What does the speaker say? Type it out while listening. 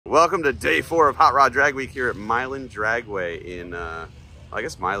Welcome to day 4 of Hot Rod Drag Week here at Milan Dragway in, I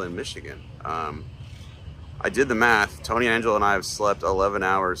guess Milan, Michigan. I did the math. Tony Angelo and I have slept 11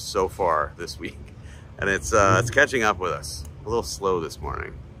 hours so far this week, and it's catching up with us. A little slow this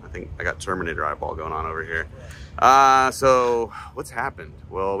morning. I think I got Terminator eyeball going on over here. So what's happened?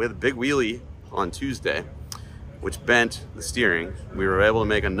 Well, we had a big wheelie on Tuesday, which bent the steering. We were able to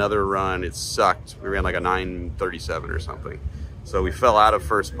make another run. It sucked. We ran like a 9:37 or something. So we fell out of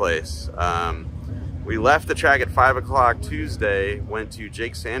first place. We left the track at 5 o'clock Tuesday, went to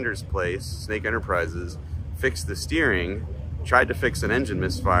Jake Sanders' place, Snake Enterprises, fixed the steering, tried to fix an engine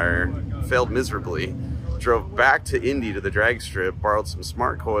misfire, failed miserably, drove back to Indy to the drag strip, borrowed some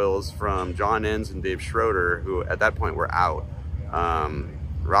smart coils from John Enns and Dave Schroeder, who at that point were out.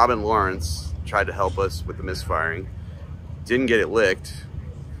 Robin Lawrence tried to help us with the misfiring, didn't get it licked,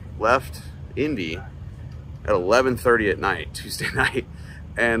 left Indy at 11:30 at night, Tuesday night.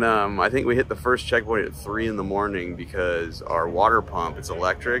 And I think we hit the first checkpoint at 3 in the morning because our water pump, it's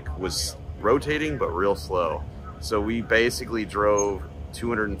electric, was rotating but real slow. So we basically drove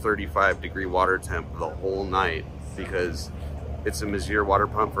 235-degree water temp the whole night because it's a Messier water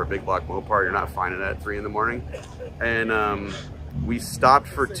pump for a big block Mopar. You're not finding it at 3 in the morning. And we stopped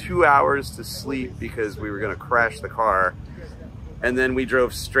for 2 hours to sleep because we were gonna crash the car. And then we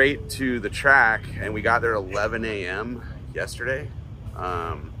drove straight to the track and we got there at 11 a.m. yesterday.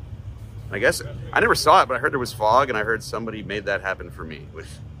 I guess I never saw it, but I heard there was fog and I heard somebody made that happen for me, which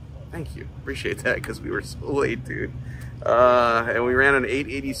thank you. Appreciate that because we were so late, dude. And we ran an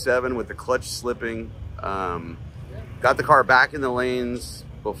 887 with the clutch slipping. Got the car back in the lanes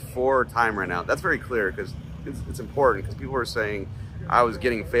before time ran out. That's very clear because it's important because people were saying I was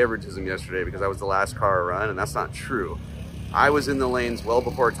getting favoritism yesterday because I was the last car to run, and that's not true. I was in the lanes well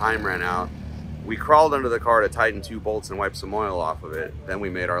before time ran out. We crawled under the car to tighten 2 bolts and wipe some oil off of it. Then we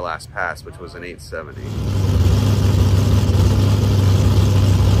made our last pass, which was an 870.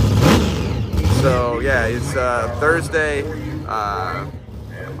 So yeah, it's Thursday.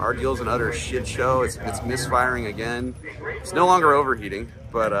 Our deal's an utter shit show. It's misfiring again. It's no longer overheating,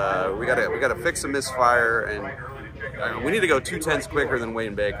 but we gotta fix a misfire, and we need to go 2 tenths quicker than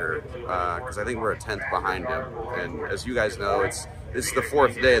Wayne Baker because I think we're a 1/10 behind him. And as you guys know, it's the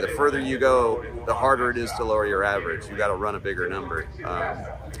 4th day. The further you go, the harder it is to lower your average. You got to run a bigger number.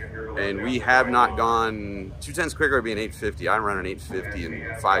 And we have not gone 2 tenths quicker would be an 850. I run an 850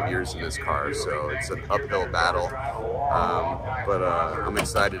 in 5 years in this car, so it's an uphill battle. But I'm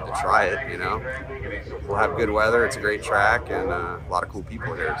excited to try it, you know. We'll have good weather. It's a great track and a lot of cool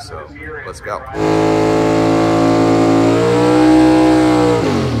people here, so let's go.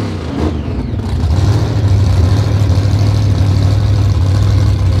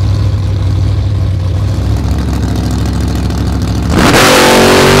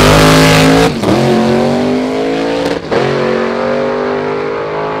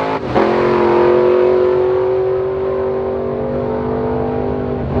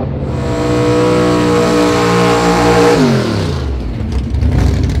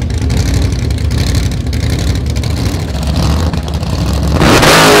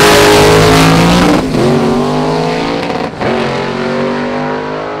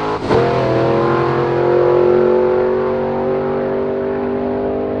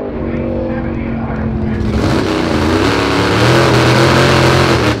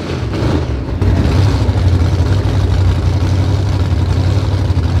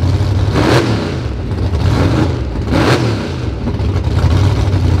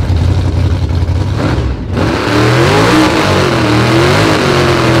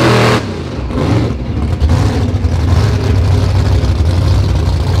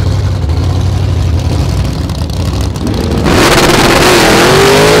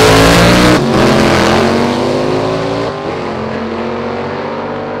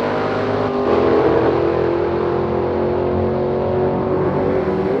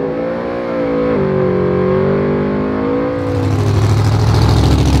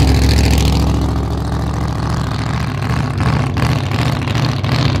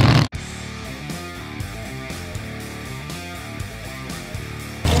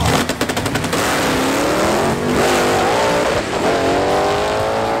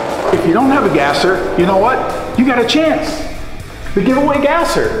 If you don't have a gasser, you know what? You got a chance. The giveaway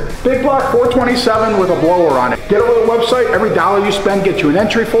gasser. Big block 427 with a blower on it. Get over the website, every dollar you spend gets you an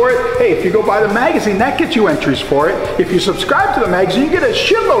entry for it. Hey, if you go buy the magazine, that gets you entries for it. If you subscribe to the magazine, you get a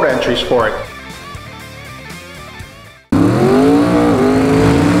shitload of entries for it.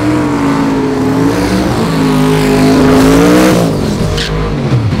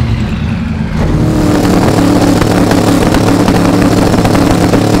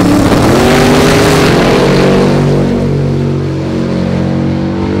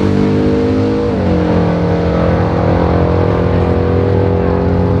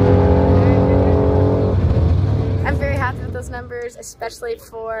 especially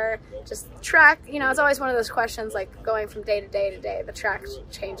for just track. You know, it's always one of those questions, like going from day to day to day, the track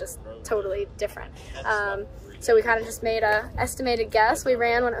changes totally different. So we kind of just made a estimated guess. We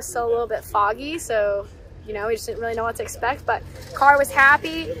ran when it was still a little bit foggy, so you know, we just didn't really know what to expect, but car was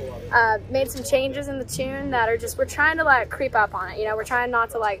happy. Made some changes in the tune that are just, we're trying to like creep up on it. You know, we're trying not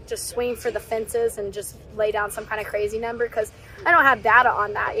to like just swing for the fences and just lay down some kind of crazy number, because I don't have data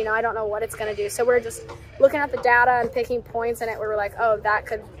on that. You know, I don't know what it's going to do. So we're just looking at the data and picking points in it where we're like, oh, that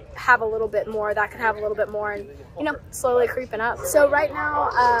could have a little bit more, that could have a little bit more, and you know, slowly creeping up. So right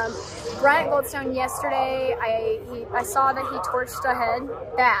now, Bryant Goldstone yesterday, I saw that he torched a head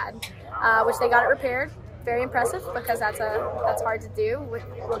bad, which they got it repaired. Very impressive, because that's hard to do with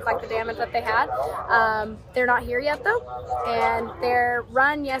look like the damage that they had. They're not here yet though, and their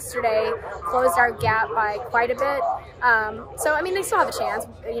run yesterday closed our gap by quite a bit. So I mean, they still have a chance,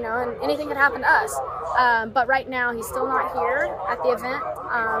 you know, and anything could happen to us. But right now he's still not here at the event,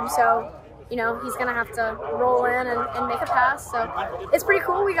 so you know, he's gonna have to roll in and make a pass. So it's pretty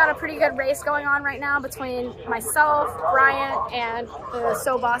cool. We got a pretty good race going on right now between myself, Bryant, and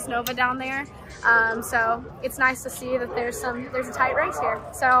the Boss Nova down there. So it's nice to see that there's a tight race here.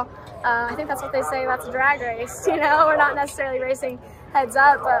 So I think that's what they say, that's a drag race. You know, we're not necessarily racing heads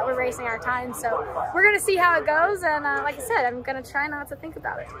up, but we're racing our time. So we're gonna see how it goes, and like I said, I'm gonna try not to think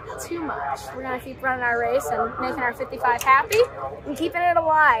about it too much. We're gonna keep running our race and making our 55 happy and keeping it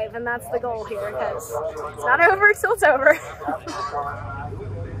alive, and that's the goal here, because it's not over till it's over.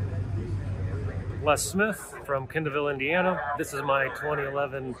 Les Smith from Kendallville, Indiana. This is my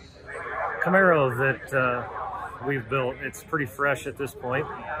 2011 Camaro that we've built. It's pretty fresh at this point.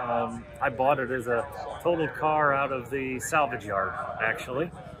 I bought it as a totaled car out of the salvage yard, actually.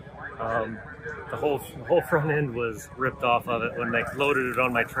 The whole front end was ripped off of it when they loaded it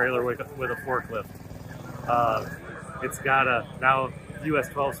on my trailer with a forklift. It's got a now US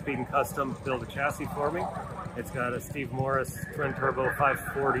 12 Speed and Custom build a chassis for me. It's got a Steve Morris twin turbo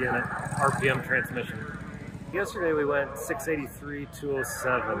 540 in it, RPM transmission. Yesterday we went 683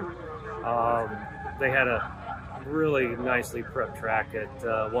 207. They had a really nicely prepped track at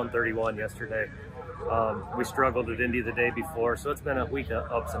 131 yesterday. We struggled at Indy the day before, so it's been a week of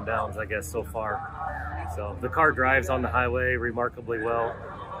ups and downs, I guess, so far. So the car drives on the highway remarkably well.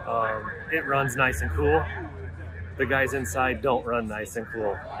 It runs nice and cool. The guys inside don't run nice and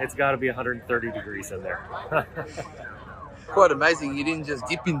cool. It's got to be 130 degrees in there. Quite amazing, you didn't just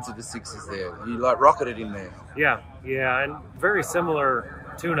dip into the sixes there, you like rocketed in there. Yeah, and very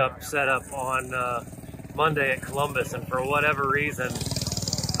similar tune-up setup on Monday at Columbus, and for whatever reason,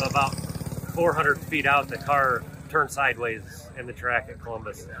 about 400 feet out, the car turned sideways in the track at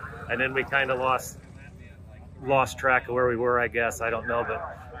Columbus, and then we kind of lost track of where we were, I guess. I don't know, but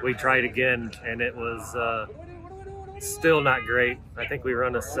we tried again, and it was still not great. I think we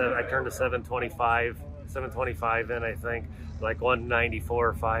run I turned a 725 in, I think, like 194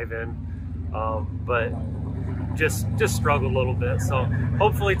 or 5 in, but just struggled a little bit. So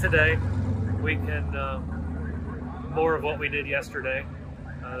hopefully today we can more of what we did yesterday.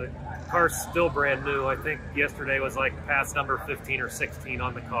 Car's still brand new. I think yesterday was like pass number 15 or 16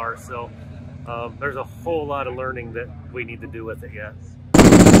 on the car, so there's a whole lot of learning that we need to do with it yet.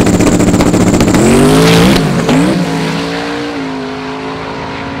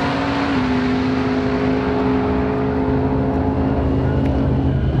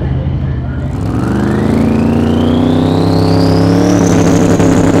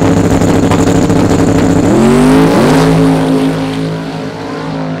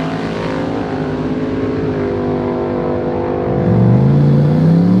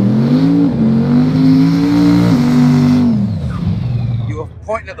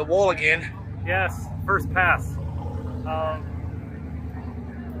 At the wall again. Yes, first pass.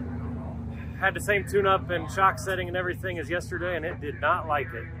 Had the same tune-up and shock setting and everything as yesterday, and it did not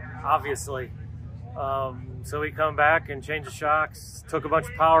like it, obviously. So we come back and change the shocks, took a bunch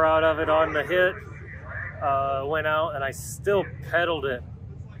of power out of it on the hit, went out, and I still pedaled it.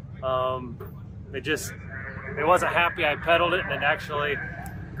 It wasn't happy. I pedaled it and it actually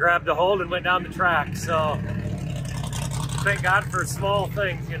grabbed a hold and went down the track. So thank God for small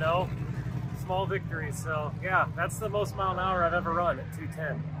things, you know, small victories. So yeah, that's the most mile an hour I've ever run at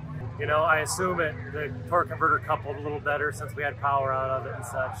 210. You know, I assume the torque converter coupled a little better since we had power out of it and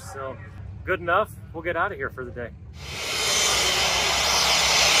such. So good enough. We'll get out of here for the day.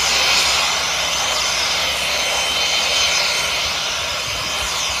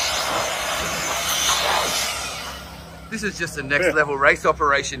 This is just a next level race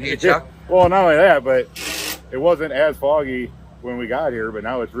operation here, Chuck. Well, not only that, but it wasn't as foggy when we got here, but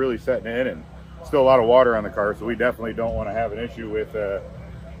now it's really setting in and still a lot of water on the car, so we definitely don't want to have an issue with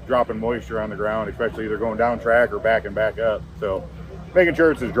dropping moisture on the ground, especially either going down track or backing back up. So making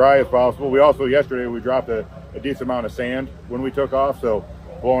sure it's as dry as possible. We also, yesterday, we dropped a decent amount of sand when we took off, so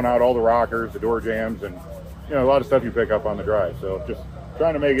blowing out all the rockers, the door jams, and you know, a lot of stuff you pick up on the drive. So just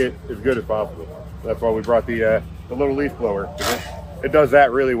trying to make it as good as possible. That's why we brought the little leaf blower. It does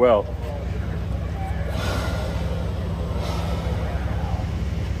that really well.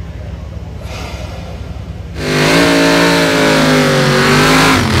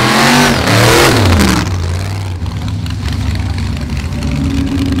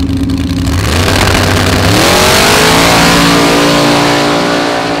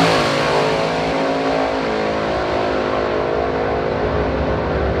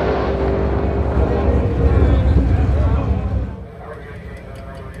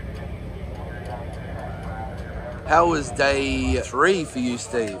 How was day 3 for you,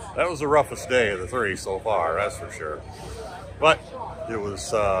 Steve? That was the roughest day of the 3 so far, that's for sure. But it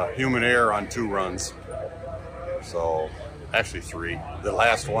was human error on 2 runs. So, actually 3. The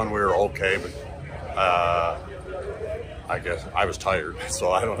last one we were okay, but I guess I was tired,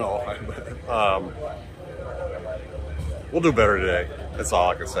 so I don't know. We'll do better today. That's all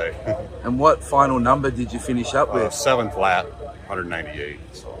I can say. And what final number did you finish up with? 7 flat, 198,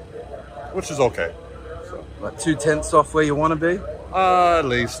 so, which is okay. Like 2/10 off where you want to be? At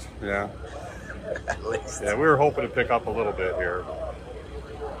least, yeah. At least. Yeah, we were hoping to pick up a little bit here.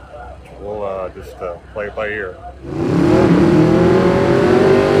 We'll just play it by ear.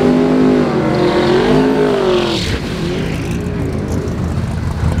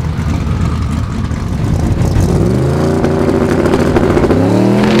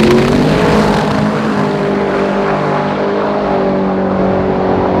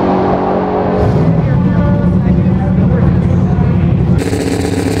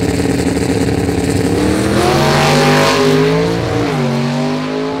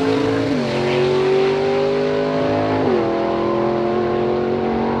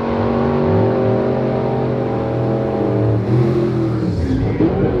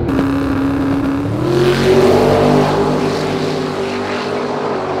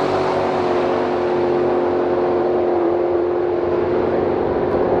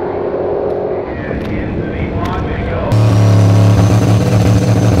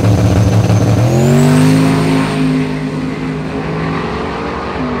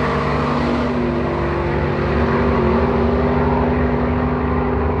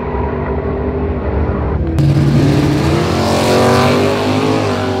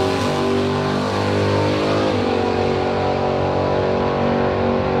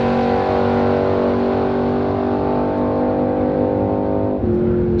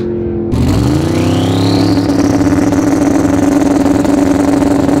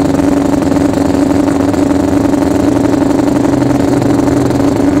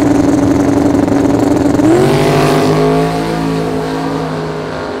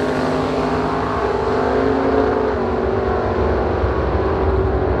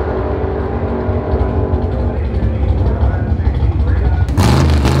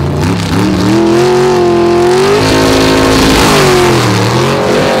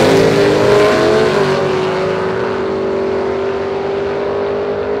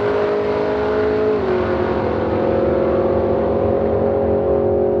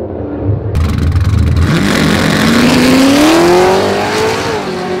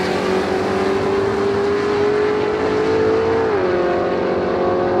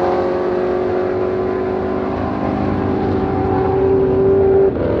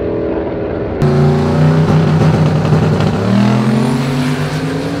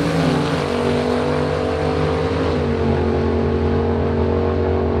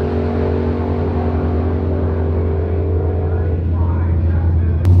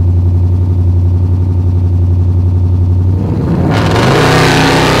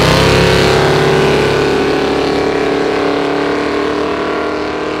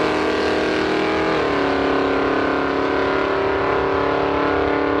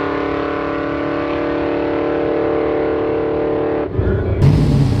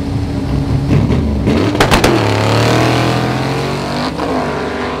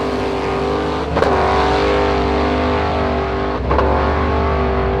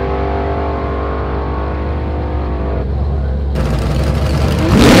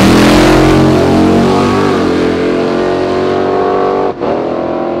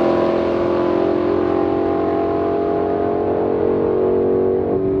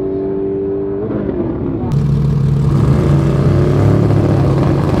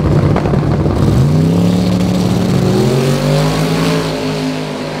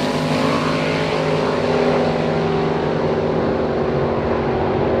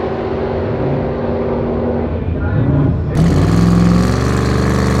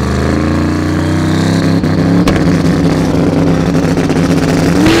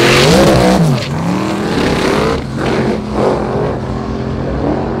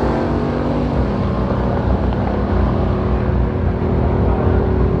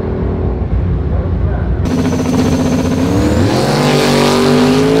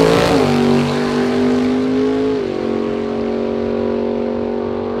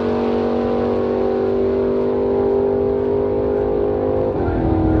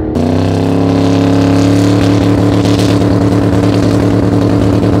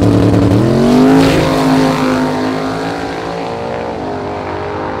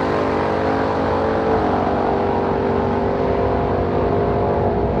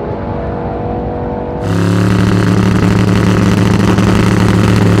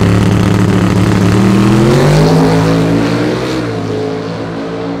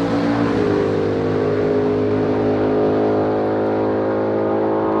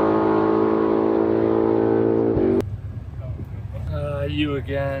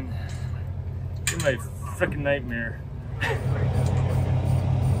 again. You're my freaking nightmare.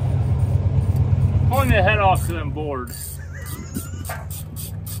 Pulling the head off to them boards.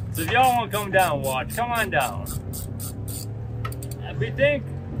 So if y'all want to come down, watch. Come on down. We think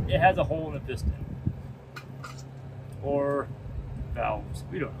it has a hole in the piston. Or valves.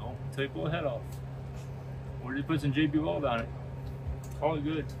 We don't know. Until you pull the head off. Or you put some JB weld on it. All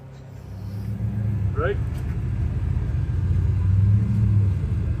good. Right?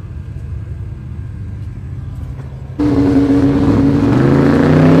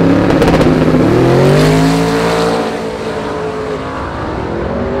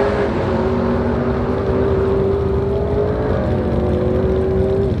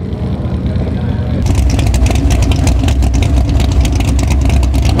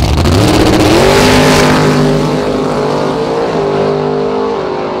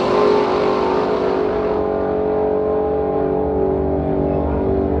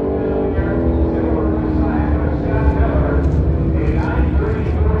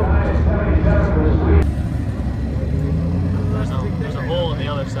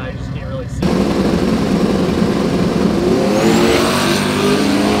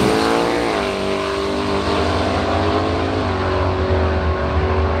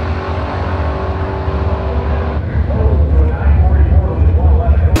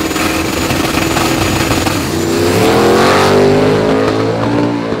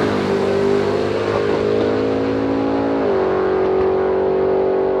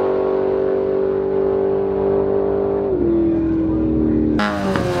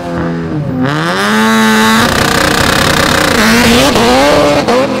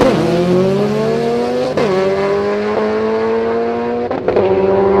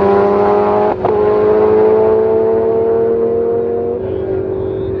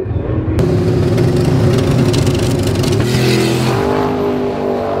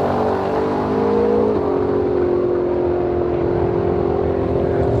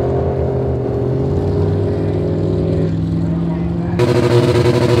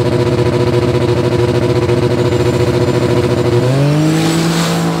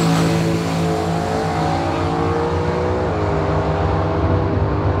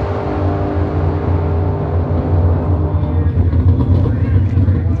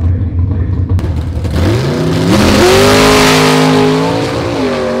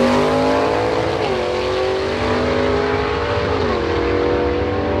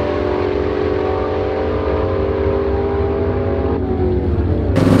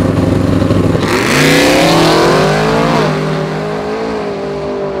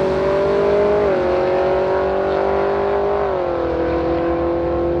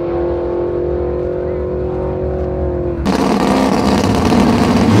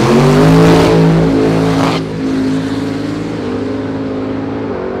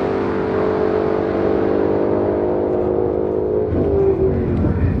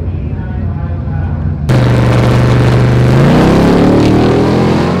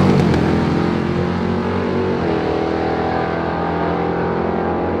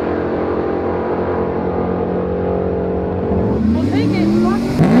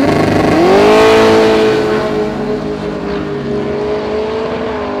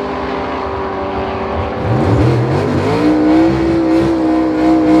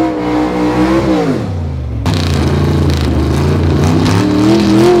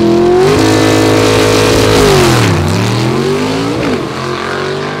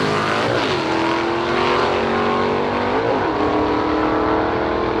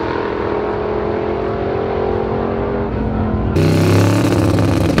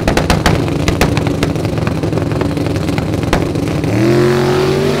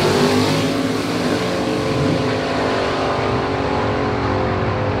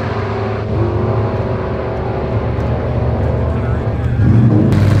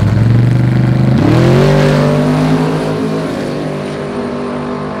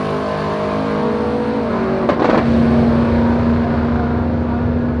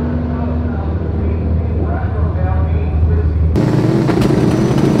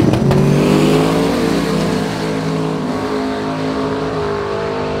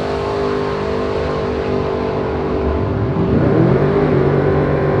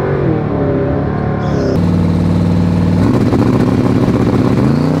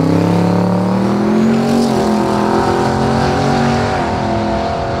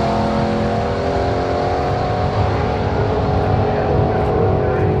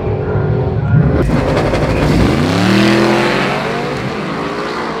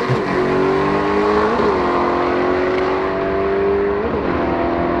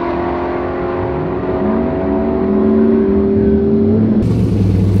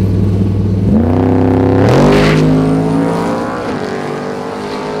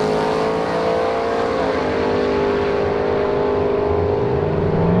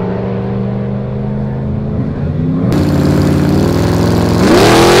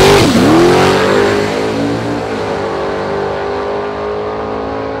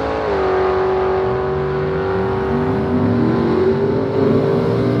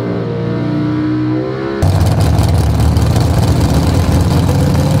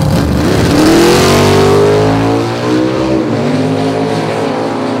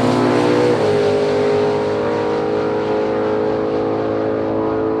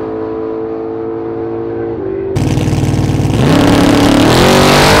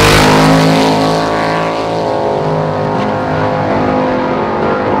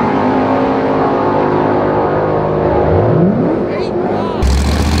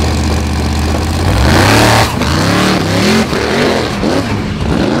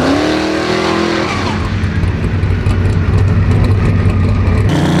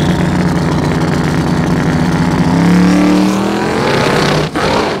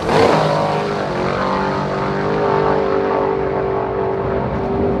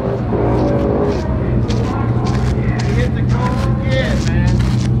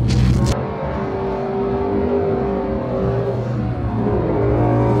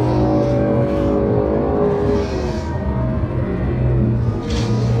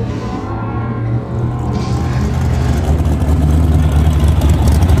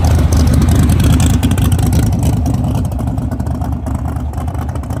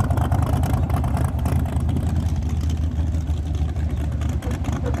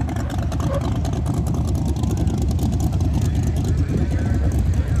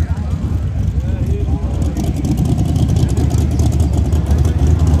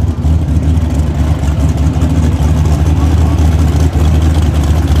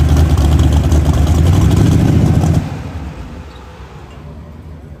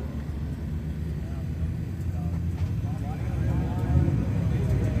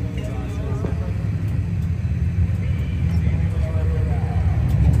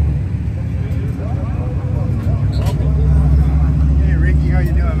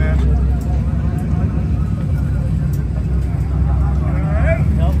 man.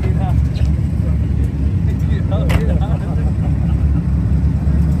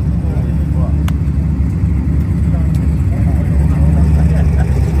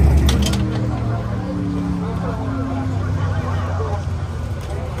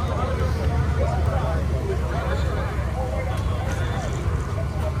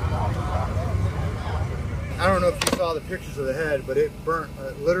 I don't know if you saw the pictures of the head, but it burnt,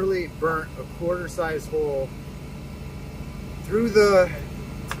 literally burnt a quarter-size hole through the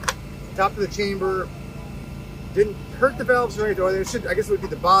top of the chamber. Didn't hurt the valves or anything. It should, I guess it would be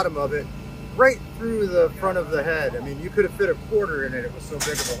the bottom of it, right through the front of the head. I mean, you could have fit a quarter in it. It was so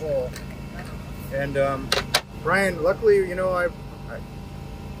big of a hole. And Bryant, luckily, you know, I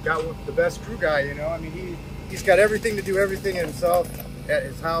got the best crew guy. You know, I mean, he's got everything to do everything himself at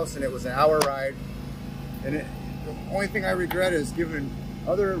his house, and it was an hour ride. And the only thing I regret is giving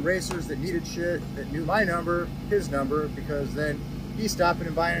other racers that needed shit, that knew my number, his number, because then he's stopping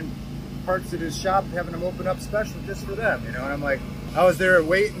and buying parts at his shop, having them open up special just for them, you know. And I'm like, I was there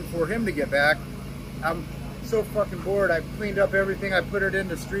waiting for him to get back. I'm so fucking bored. I cleaned up everything. I put it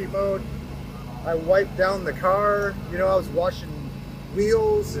into street mode. I wiped down the car. You know, I was washing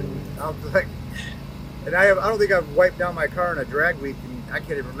wheels, and I'm like, and I don't think I've wiped down my car in a drag week, and I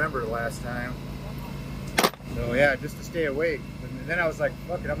can't even remember the last time. So yeah, just to stay awake. And then I was like,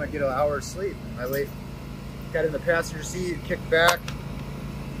 fuck it, I'm gonna get an hour's sleep. And I got in the passenger seat, kicked back,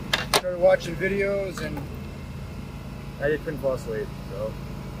 started watching videos, and I just couldn't fall asleep. So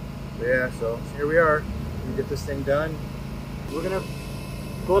yeah, so here we are. We get this thing done. We're gonna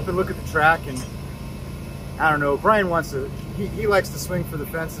go up and look at the track, and I don't know, Brian wants to, he likes to swing for the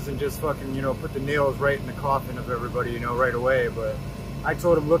fences and just fucking, you know, put the nails right in the coffin of everybody, you know, right away. But I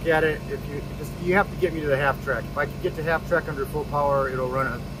told him, look at it, if you have to get me to the half track. If I can get to half track under full power, it'll run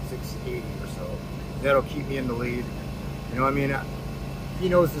at 680 or so. That'll keep me in the lead. You know, I mean, he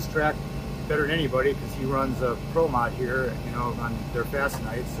knows this track better than anybody because he runs a pro mod here, you know, on their fast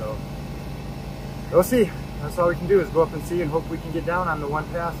nights. So we'll see. That's all we can do is go up and see and hope we can get down on the one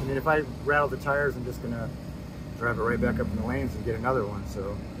pass. I mean, if I rattle the tires, I'm just gonna drive it right back up in the lanes and get another one.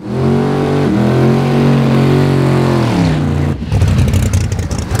 So.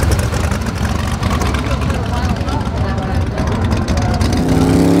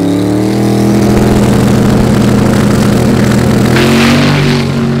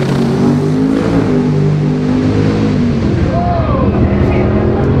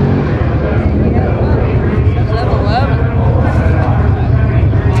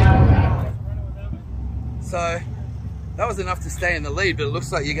 Enough to stay in the lead, but it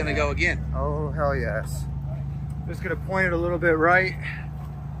looks like you're going to go again. Oh hell yes. Just gonna point it a little bit right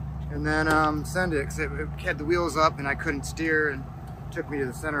and then send it, because it had the wheels up and I couldn't steer and it took me to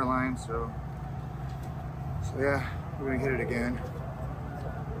the center line. So yeah, we're gonna hit it again.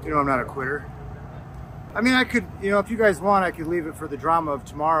 You know, I'm not a quitter. I mean, I could, you know, if you guys want, I could leave it for the drama of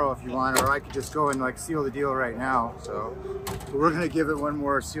tomorrow if you want, or I could just go and like seal the deal right now. So we're gonna give it one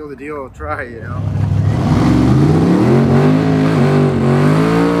more seal the deal try, you know.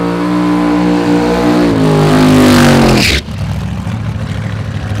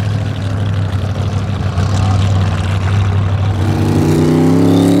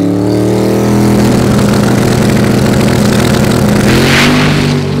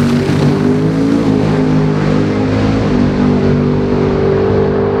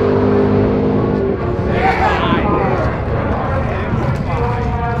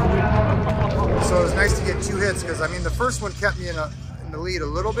 One kept me in the lead a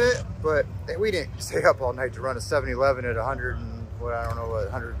little bit, but we didn't stay up all night to run a 7-Eleven at 100 and what, I don't know what,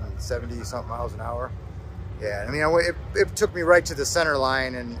 170 something miles an hour. Yeah, I mean, it took me right to the center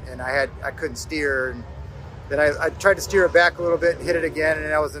line, and I couldn't steer, and then I tried to steer it back a little bit and hit it again,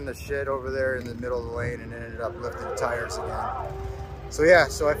 and I was in the shit over there in the middle of the lane, and ended up lifting the tires again. So yeah,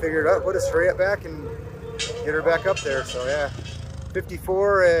 so I figured, oh, put a spray it back and get her back up there. So yeah,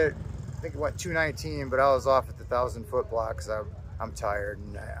 54 at, I think it went 219, but I was off at the 1,000-foot block because I'm tired,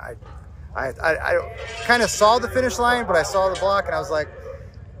 and I kind of saw the finish line, but I saw the block and I was like,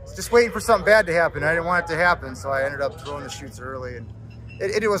 just waiting for something bad to happen. I didn't want it to happen, so I ended up throwing the chutes early, and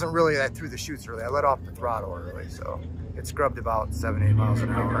it wasn't really that I threw the chutes early. I let off the throttle early, so it scrubbed about 7-8 miles an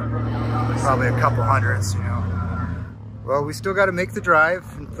hour, probably a couple hundreds, you know. Well, we still got to make the drive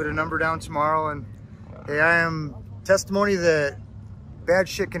and put a number down tomorrow, and hey, I am testimony that bad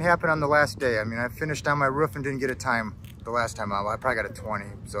shit can happen on the last day. I mean, I finished on my roof and didn't get a time the last time out. I probably got a 20.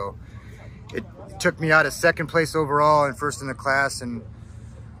 So it took me out of second place overall and first in the class. And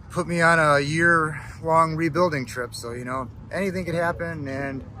put me on a year-long rebuilding trip. So, you know, anything could happen,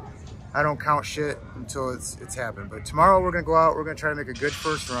 and I don't count shit until it's happened. But tomorrow we're gonna go out, we're gonna try to make a good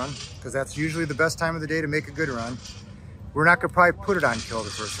first run, because that's usually the best time of the day to make a good run. We're not gonna probably put it on kill the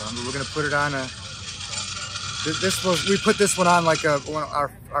first run, but we're gonna put it on we put this one on like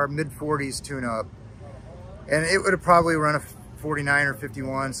our mid-40s tune-up, and it would have probably run a 49 or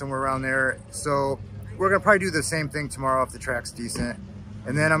 51, somewhere around there. So we're gonna probably do the same thing tomorrow if the track's decent.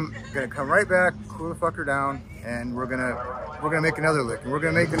 And then I'm gonna come right back, cool the fucker down, and we're gonna make another lick. And we're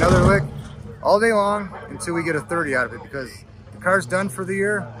gonna make another lick all day long until we get a 30 out of it, because the car's done for the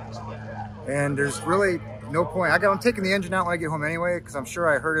year, and there's really no point. I'm taking the engine out when I get home anyway, because I'm sure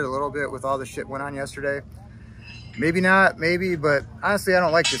I hurt it a little bit with all the shit went on yesterday. Maybe not, maybe, but honestly, I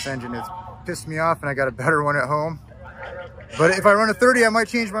don't like this engine. It's pissed me off, and I got a better one at home. But if I run a 30, I might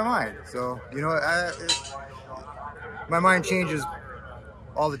change my mind. So, you know, my mind changes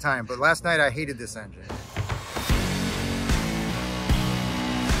all the time. But last night, I hated this engine.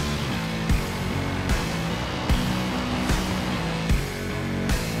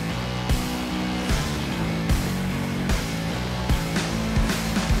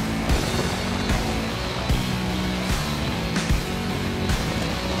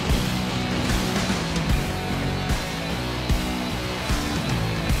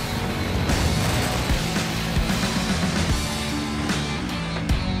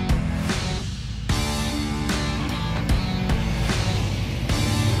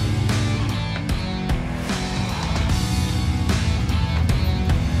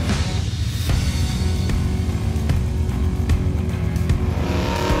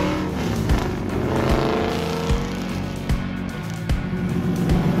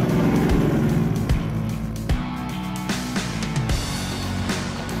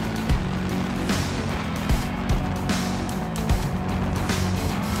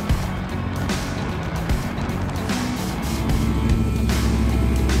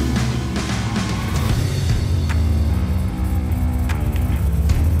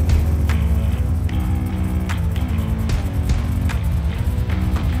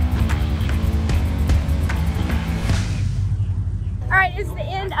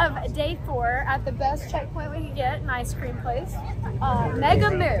 Day 4 at the best checkpoint we could get, an ice cream place.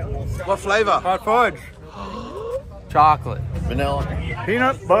 Mega Moo. What flavor? Hot fudge. Chocolate. Vanilla.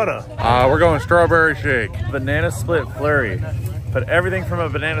 Peanut butter. We're going strawberry shake. Banana split flurry. Put everything from a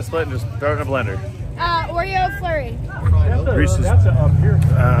banana split and just throw it in a blender. Oreo flurry. Reese's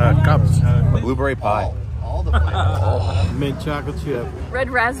cups. Blueberry pie. All the flavors. Mint chocolate chip.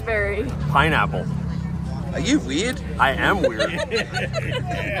 Red raspberry. Pineapple. Are you weird? I am weird.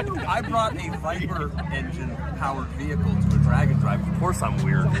 I brought a Viper engine powered vehicle to a Dragon Drive. Of course I'm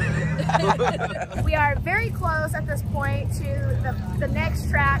weird. We are very close at this point to the next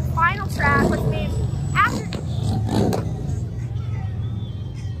track, final track, which means after...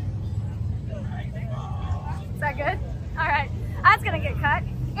 Is that good? All right, that's gonna get cut.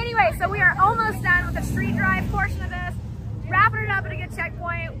 Anyway, so we are almost done with the street drive portion of this. Wrapping it up at a good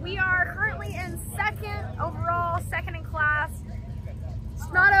checkpoint. We are currently in second overall, second in class. It's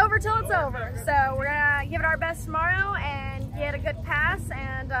not over till it's over. So we're gonna give it our best tomorrow and get a good pass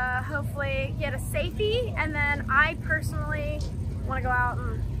and hopefully get a safety. And then I personally wanna go out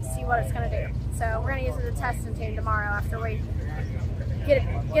and see what it's gonna do. So we're gonna use it as a testing team tomorrow after we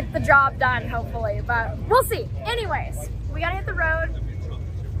get the job done, hopefully. But we'll see. Anyways, we gotta hit the road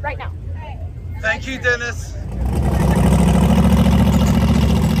right now. Thank you, Dennis.